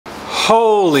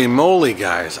Holy moly,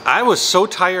 guys. I was so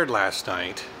tired last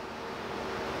night.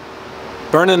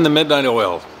 Burning the midnight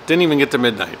oil. Didn't even get to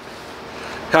midnight.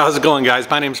 How's it going, guys?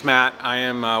 My name's Matt. I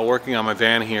am working on my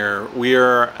van here. We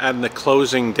are at the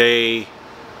closing day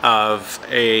of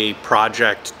a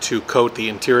project to coat the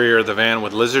interior of the van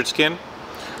with lizard skin.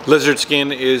 Lizard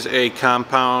skin is a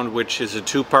compound which is a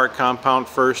two-part compound.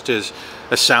 First is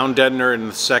a sound deadener and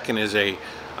the second is a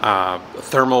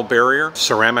thermal barrier,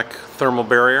 ceramic thermal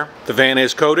barrier. The van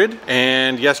is coated,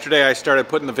 and yesterday I started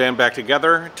putting the van back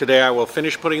together. Today I will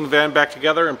finish putting the van back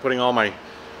together and putting all my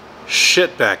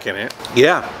shit back in it.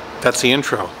 Yeah, that's the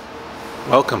intro.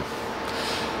 Welcome.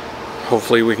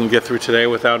 Hopefully we can get through today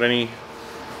without any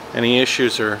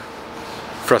issues or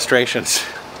frustrations.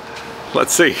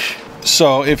 Let's see.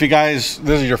 So if you guys,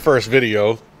 this is your first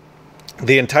video,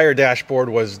 the entire dashboard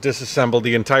was disassembled,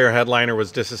 the entire headliner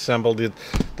was disassembled,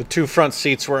 the two front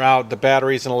seats were out, the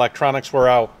batteries and electronics were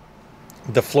out,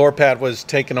 the floor pad was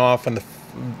taken off, and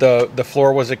the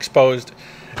floor was exposed.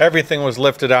 Everything was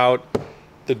lifted out.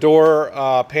 The door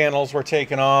panels were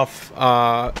taken off,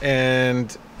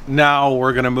 and now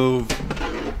we're gonna move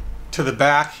to the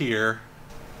back here.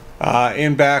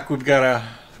 In back we've got to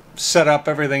set up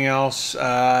everything else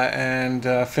and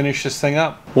finish this thing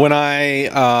up. When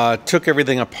I took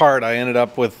everything apart, I ended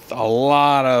up with a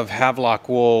lot of Havlock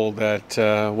wool that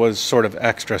was sort of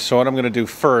extra. So what I'm going to do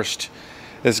first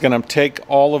is going to take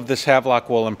all of this Havlock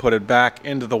wool and put it back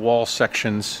into the wall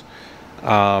sections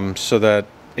so that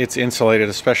it's insulated,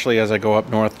 especially as I go up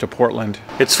north to Portland.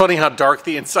 It's funny how dark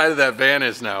the inside of that van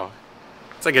is now.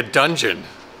 It's like a dungeon,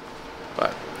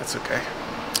 but that's okay.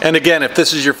 And again, if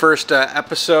this is your first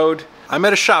episode, I'm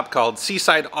at a shop called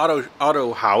Seaside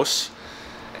Auto Haus,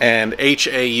 and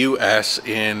Haus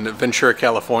in Ventura,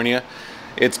 California.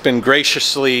 It's been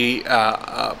graciously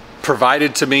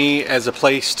provided to me as a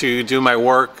place to do my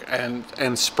work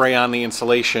and spray on the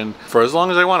insulation for as long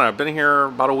as I want. I've been here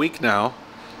about a week now.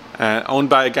 Owned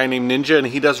by a guy named Ninja, and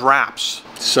he does wraps.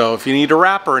 So if you need a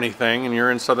wrap or anything and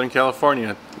you're in Southern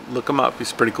California, look him up.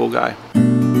 He's a pretty cool guy.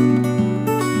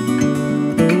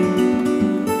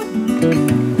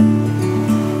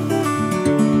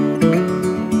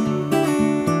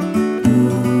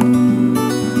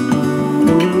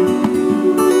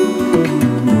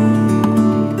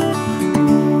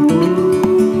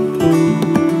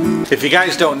 If you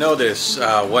guys don't know this,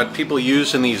 what people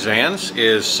use in these vans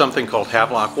is something called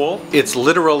Havlock Wool. It's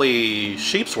literally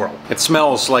sheep's wool. It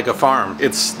smells like a farm.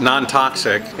 It's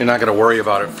non-toxic. You're not going to worry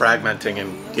about it fragmenting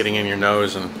and getting in your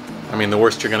nose. And I mean, the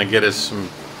worst you're going to get is some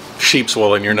sheep's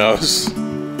wool in your nose. Hold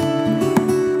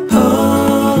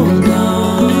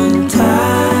on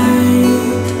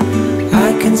tight.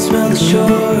 I can smell the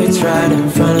shore. It's right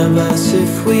in front of us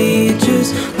if we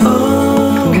just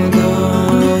hold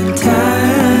on tight.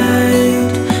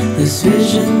 This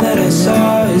vision that I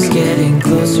saw is getting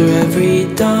closer every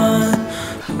dawn.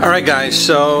 Alright guys,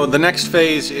 so the next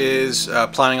phase is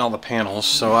planning all the panels.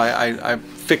 So I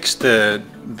fixed the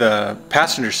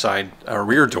passenger side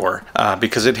rear door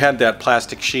because it had that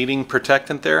plastic sheeting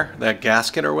protectant there, that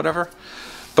gasket or whatever.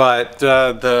 But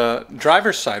the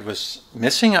driver's side was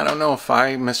missing. I don't know if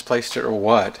I misplaced it or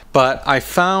what. But I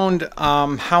found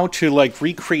how to like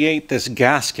recreate this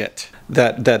gasket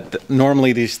that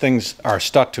normally these things are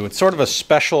stuck to. It's sort of a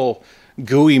special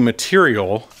gooey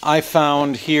material. I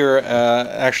found here,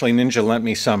 actually Ninja lent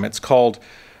me some. It's called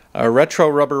retro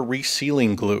rubber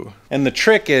resealing glue. And the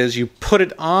trick is you put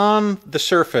it on the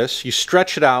surface, you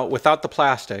stretch it out without the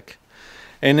plastic,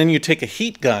 and then you take a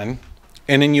heat gun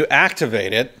and then you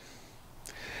activate it.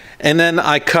 And then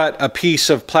I cut a piece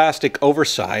of plastic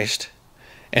oversized.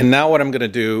 And now what I'm gonna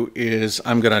do is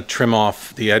I'm gonna trim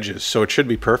off the edges. So it should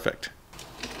be perfect.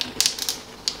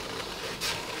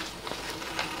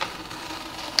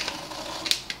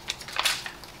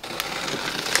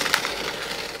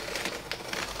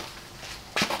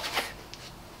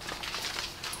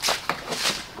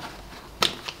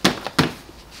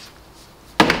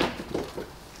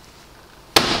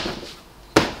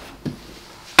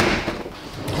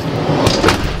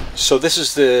 So this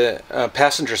is the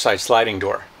passenger side sliding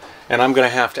door, and I'm going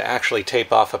to have to actually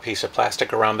tape off a piece of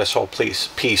plastic around this whole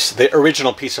piece. The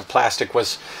original piece of plastic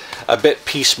was a bit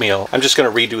piecemeal. I'm just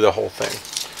going to redo the whole thing.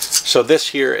 So this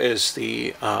here is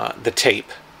the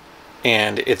tape,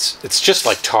 and it's just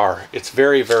like tar. It's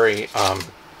very, very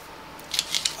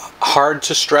hard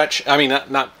to stretch. I mean,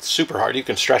 not super hard. You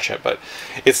can stretch it, but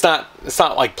it's not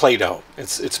like Play-Doh.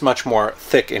 It's much more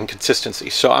thick in consistency.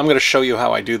 So I'm going to show you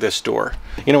how I do this door.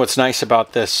 You know what's nice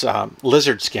about this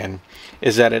lizard skin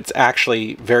is that it's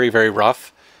actually very, very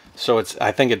rough. So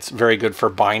I think it's very good for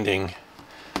binding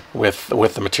with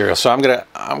the material. So I'm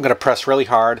gonna press really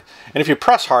hard, and if you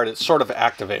press hard, it sort of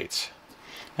activates.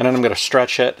 And then I'm gonna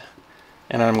stretch it,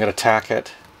 and then I'm gonna tack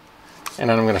it, and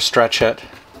then I'm gonna stretch it,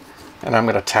 and I'm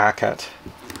gonna tack it,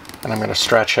 and I'm gonna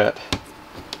stretch it.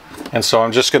 And so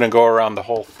I'm just gonna go around the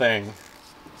whole thing,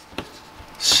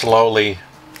 slowly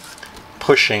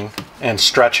pushing and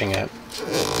stretching it.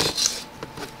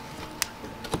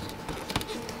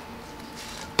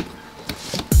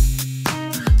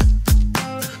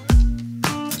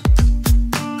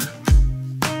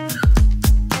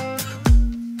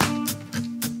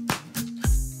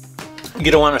 You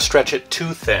don't want to stretch it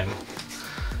too thin,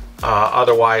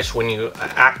 otherwise when you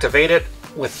activate it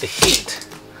with the heat,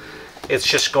 it's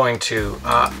just going to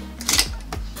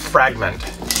fragment,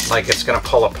 like it's going to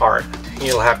pull apart.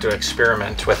 You'll have to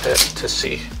experiment with it to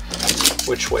see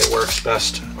which way works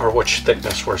best, or which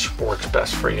thickness works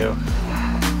best for you.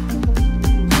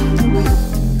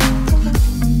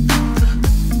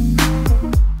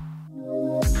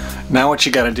 Now what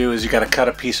you got to do is you got to cut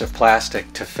a piece of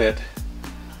plastic to fit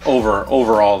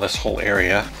over all this whole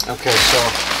area. Okay, so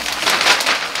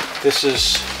this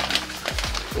is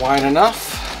wide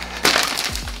enough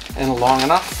and long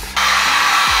enough.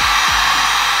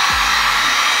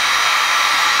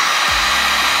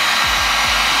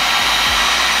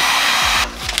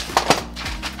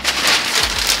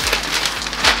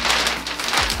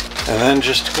 And then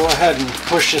just go ahead and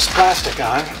push this plastic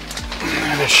on,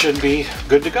 and it should be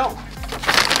good to go.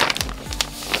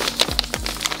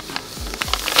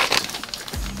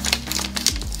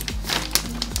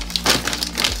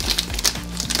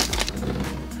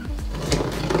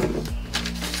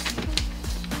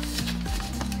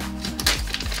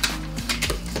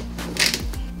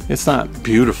 It's not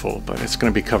beautiful, but it's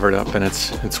going to be covered up, and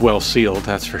it's well sealed,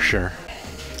 that's for sure.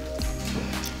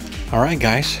 All right,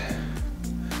 guys.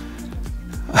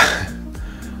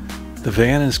 The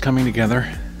van is coming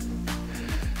together,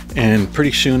 and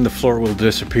pretty soon the floor will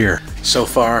disappear. So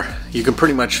far, you can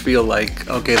pretty much feel like,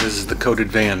 okay, this is the coated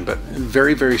van, but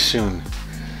very, very soon,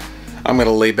 I'm going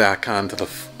to lay back onto the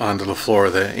floor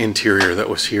the interior that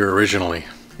was here originally.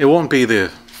 It won't be the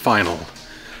final,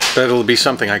 but it'll be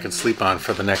something I can sleep on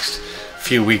for the next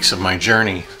few weeks of my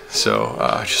journey. So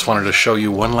I just wanted to show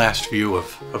you one last view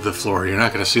of the floor. You're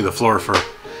not going to see the floor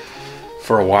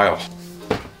for a while.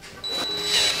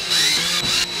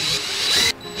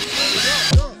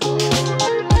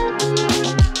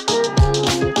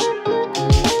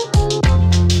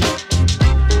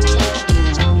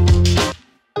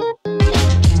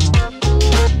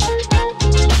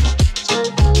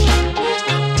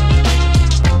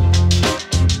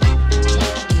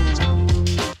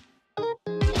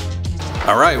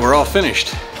 Alright, we're all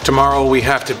finished. Tomorrow we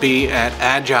have to be at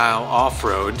Agile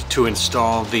Offroad to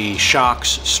install the shocks,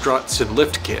 struts, and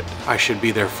lift kit. I should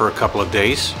be there for a couple of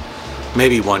days.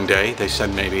 Maybe one day, they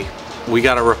said maybe. We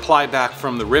got a reply back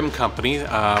from the rim company.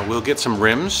 We'll get some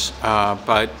rims,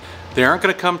 but they aren't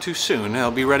going to come too soon.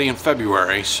 They'll be ready in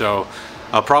February, so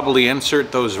I'll probably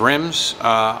insert those rims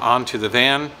onto the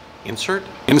van.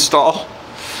 Install?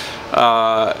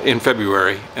 In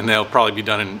February, and they'll probably be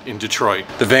done in Detroit.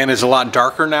 The van is a lot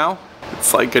darker now.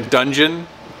 It's like a dungeon,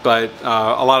 but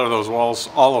a lot of those walls,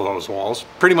 all of those walls,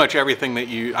 pretty much everything that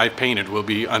I painted will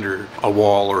be under a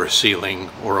wall or a ceiling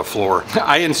or a floor.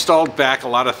 I installed back a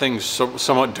lot of things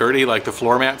somewhat dirty, like the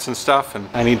floor mats and stuff, and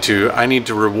I need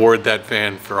to reward that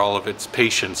van for all of its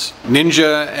patience.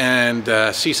 Ninja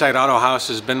and Seaside Auto House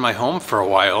has been my home for a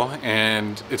while,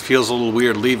 and it feels a little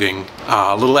weird leaving.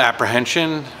 A little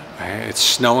apprehension. It's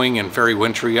snowing and very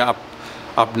wintry up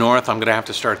north. I'm gonna have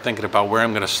to start thinking about where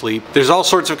I'm gonna sleep. There's all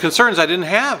sorts of concerns I didn't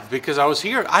have because I was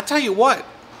here. I tell you what,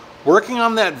 working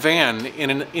on that van in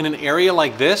an area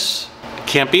like this,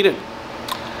 can't beat it.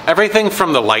 Everything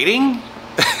from the lighting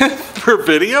for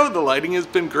video, the lighting has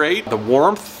been great. The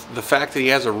warmth, the fact that he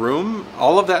has a room,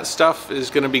 all of that stuff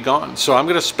is gonna be gone. So I'm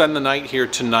gonna spend the night here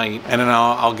tonight, and then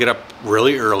I'll get up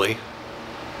really early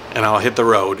and I'll hit the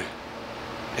road.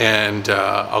 And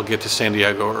I'll get to San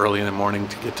Diego early in the morning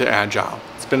to get to Agile.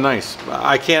 It's been nice.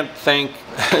 I can't thank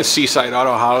Seaside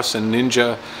Auto House and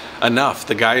Ninja enough.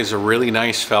 The guy is a really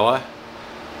nice fella.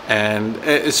 And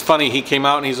it's funny, he came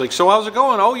out and he's like, so how's it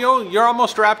going? Oh, you're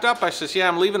almost wrapped up. I says, yeah,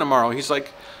 I'm leaving tomorrow. He's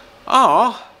like,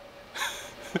 oh,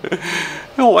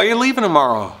 why are you leaving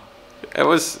tomorrow? It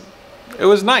was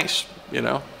nice, you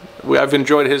know. I've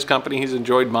enjoyed his company, he's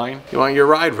enjoyed mine. You want your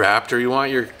ride wrapped, or you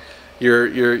want your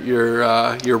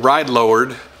ride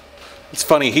lowered. It's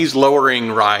funny, he's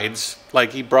lowering rides.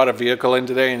 Like, he brought a vehicle in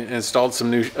today and installed some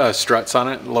new struts on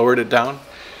it and lowered it down.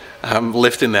 I'm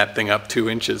lifting that thing up 2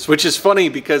 inches, which is funny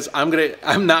because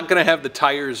I'm not gonna have the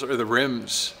tires or the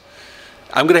rims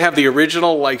I'm gonna have the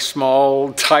original like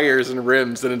small tires and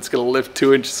rims, and it's gonna lift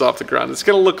 2 inches off the ground. It's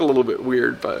gonna look a little bit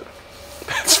weird, but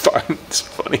it's fun. It's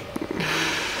funny.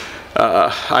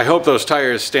 I hope those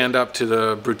tires stand up to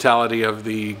the brutality of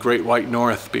the Great White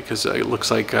North, because it looks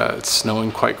like it's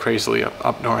snowing quite crazily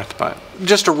up north. But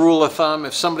just a rule of thumb,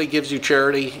 if somebody gives you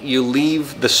charity, you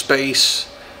leave the space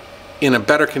in a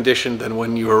better condition than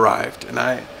when you arrived. And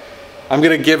I'm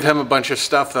gonna give him a bunch of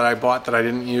stuff that I bought that I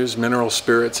didn't use, mineral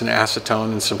spirits and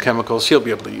acetone and some chemicals. He'll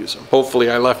be able to use them.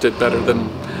 Hopefully I left it better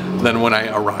than when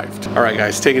I arrived. All right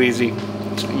guys, take it easy.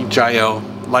 Jayoe.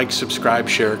 Like, subscribe,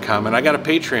 share, comment. I got a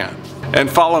Patreon. And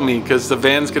follow me, because the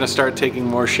van's gonna start taking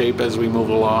more shape as we move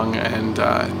along, and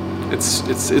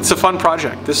it's a fun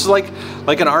project. This is like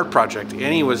an art project.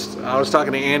 I was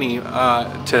talking to Annie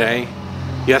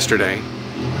yesterday,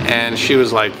 and she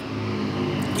was like,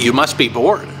 "You must be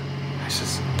bored." I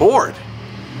says, "Bored?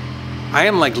 I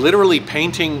am like literally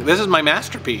painting. This is my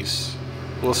masterpiece."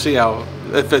 We'll see how,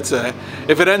 if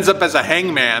it ends up as a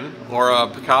hangman or a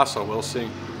Picasso, we'll see.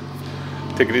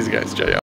 Take it easy guys, Jayoe.